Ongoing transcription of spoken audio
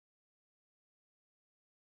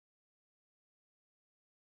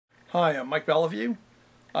Hi, I'm Mike Bellevue.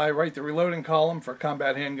 I write the reloading column for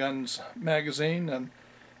Combat Handguns magazine, and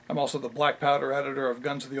I'm also the black powder editor of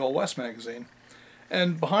Guns of the Old West magazine.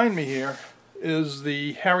 And behind me here is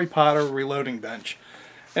the Harry Potter reloading bench.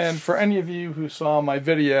 And for any of you who saw my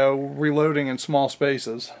video, Reloading in Small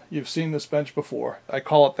Spaces, you've seen this bench before. I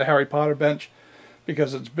call it the Harry Potter bench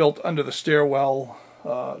because it's built under the stairwell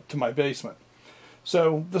to my basement.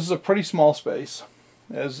 So this is a pretty small space,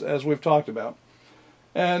 as we've talked about.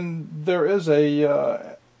 And there's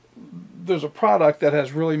a product that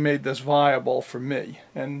has really made this viable for me.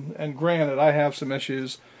 And granted, I have some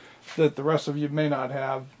issues that the rest of you may not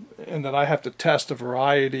have, in that I have to test a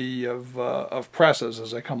variety of presses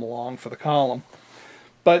as I come along for the column.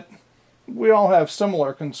 But we all have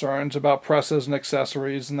similar concerns about presses and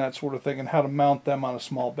accessories and that sort of thing, and how to mount them on a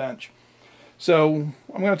small bench. So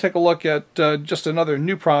I'm going to take a look at just another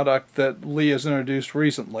new product that Lee has introduced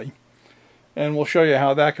recently, and we'll show you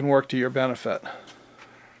how that can work to your benefit.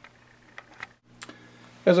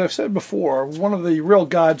 As I've said before, one of the real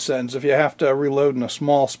godsends if you have to reload in a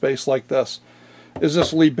small space like this is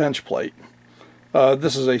this Lee bench plate.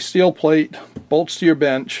 This is a steel plate, bolts to your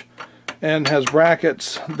bench, and has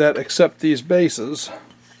brackets that accept these bases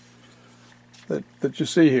that you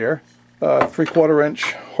see here, 3/4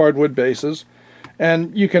 inch hardwood bases,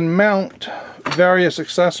 and you can mount various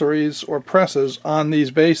accessories or presses on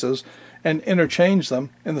these bases and interchange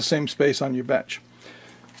them in the same space on your bench.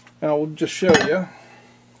 Now we'll just show you.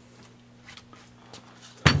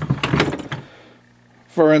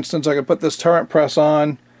 For instance, I could put this turret press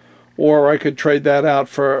on, or I could trade that out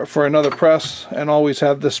for another press and always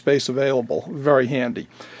have this space available. Very handy.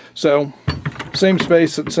 So, same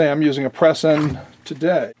space that, say, I'm using a press in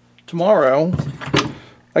today. Tomorrow,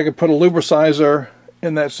 I could put a lubricizer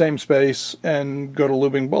in that same space and go to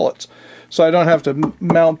lubing bullets. So I don't have to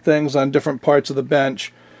mount things on different parts of the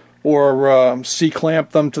bench, or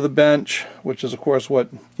C-clamp them to the bench, which is of course what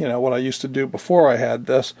I used to do before I had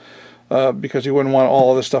this, because you wouldn't want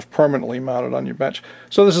all of this stuff permanently mounted on your bench.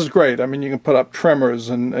 So this is great. I mean, you can put up trimmers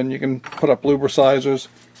and you can put up lubricizers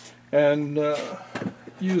and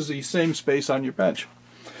use the same space on your bench.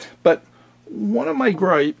 But one of my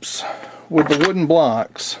gripes with the wooden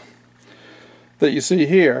blocks that you see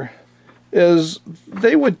here is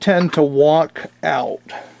they would tend to walk out.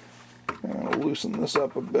 I'm going to loosen this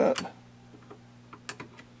up a bit.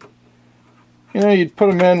 You'd put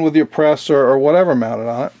them in with your press or whatever mounted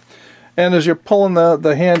on it, and as you're pulling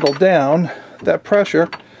the handle down, that pressure,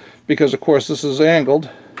 because of course this is angled,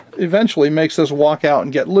 eventually makes this walk out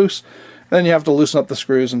and get loose. Then you have to loosen up the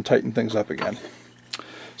screws and tighten things up again.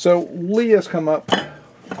 So Lee has come up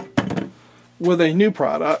with a new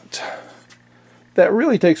product that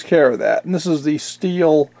really takes care of that, and this is the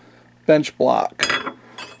steel bench block,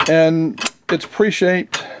 and it's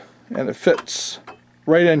pre-shaped and it fits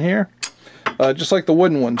right in here, just like the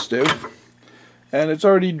wooden ones do, and it's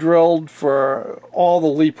already drilled for all the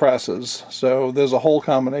Lee presses, so there's a whole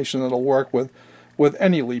combination that'll work with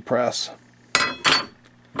any Lee press,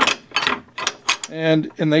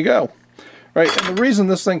 and in they go. Right, and the reason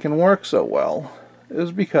this thing can work so well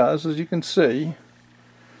is because, as you can see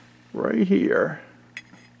right here,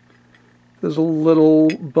 there's a little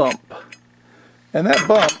bump, and that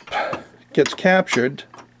bump gets captured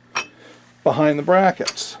behind the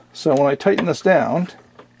brackets. So when I tighten this down,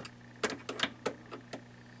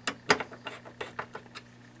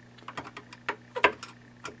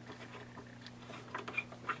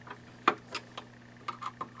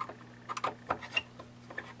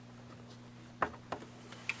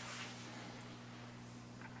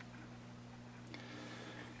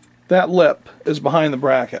 that lip is behind the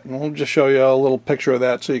bracket, and we'll just show you a little picture of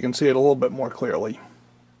that so you can see it a little bit more clearly.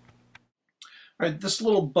 All right, this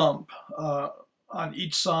little bump on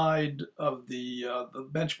each side of the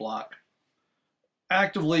bench block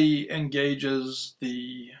actively engages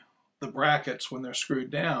the brackets when they're screwed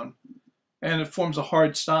down, and it forms a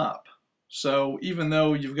hard stop. So even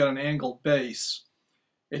though you've got an angled base,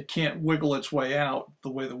 it can't wiggle its way out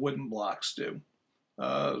the way the wooden blocks do.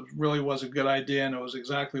 Really was a good idea, and it was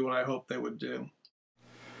exactly what I hoped they would do.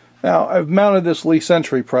 Now I've mounted this Lee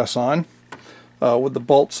Sentry press on with the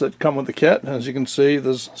bolts that come with the kit. As you can see,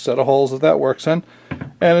 there's a set of holes that works in,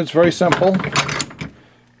 and it's very simple.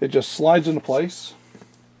 It just slides into place,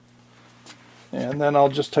 and then I'll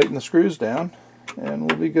just tighten the screws down and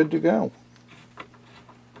we'll be good to go.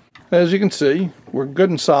 As you can see, we're good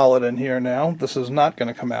and solid in here now. This is not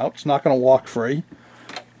going to come out. It's not going to walk free.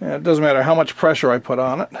 And it doesn't matter how much pressure I put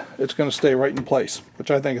on it, it's going to stay right in place, which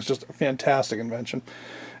I think is just a fantastic invention.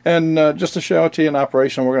 And just to show it to you in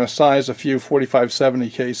operation, we're going to size a few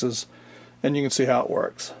 45-70 cases, and you can see how it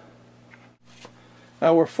works.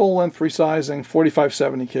 We're full-length resizing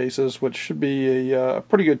 4570 cases, which should be a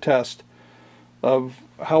pretty good test of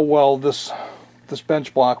how well this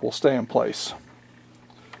bench block will stay in place.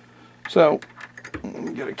 So, let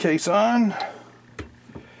me get a case on,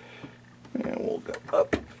 and we'll go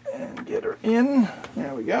up and get her in.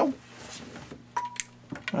 There we go.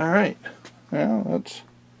 All right. Well,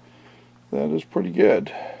 that is pretty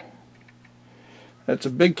good. That's a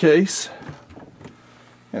big case,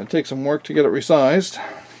 and it takes some work to get it resized.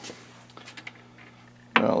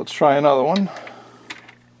 Well, let's try another one.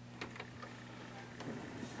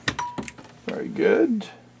 Very good.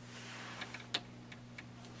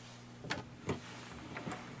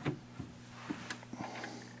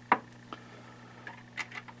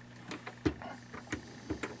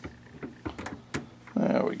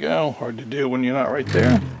 There we go. Hard to do when you're not right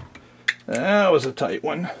there. That was a tight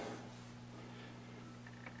one.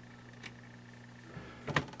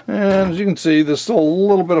 And as you can see, there's still a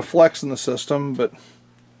little bit of flex in the system, but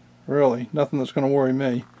really nothing that's going to worry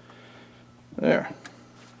me. There.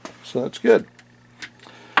 So that's good.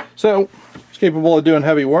 So it's capable of doing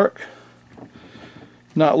heavy work.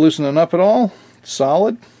 Not loosening up at all.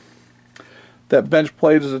 Solid. That bench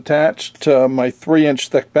plate is attached to my 3-inch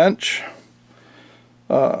thick bench.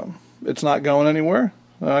 It's not going anywhere.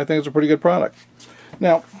 I think it's a pretty good product.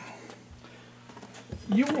 Now,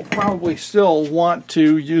 you will probably still want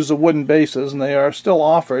to use the wooden bases, and they are still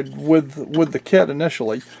offered with the kit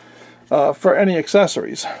initially for any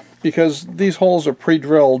accessories, because these holes are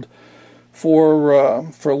pre-drilled for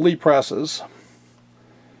Lee presses.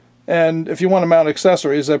 And if you want to mount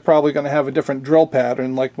accessories, they're probably going to have a different drill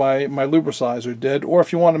pattern, like my lubricizer did. Or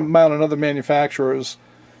if you want to mount another manufacturer's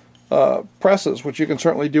presses, which you can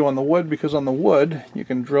certainly do on the wood, because on the wood you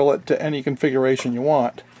can drill it to any configuration you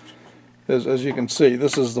want. As you can see,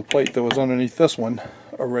 this is the plate that was underneath this one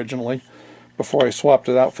originally, before I swapped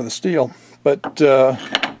it out for the steel. But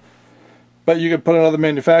you could put another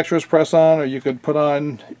manufacturer's press on, or you could put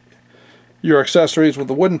on your accessories with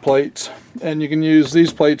the wooden plates, and you can use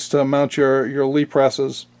these plates to mount your Lee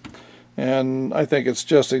presses. And I think it's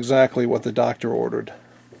just exactly what the doctor ordered.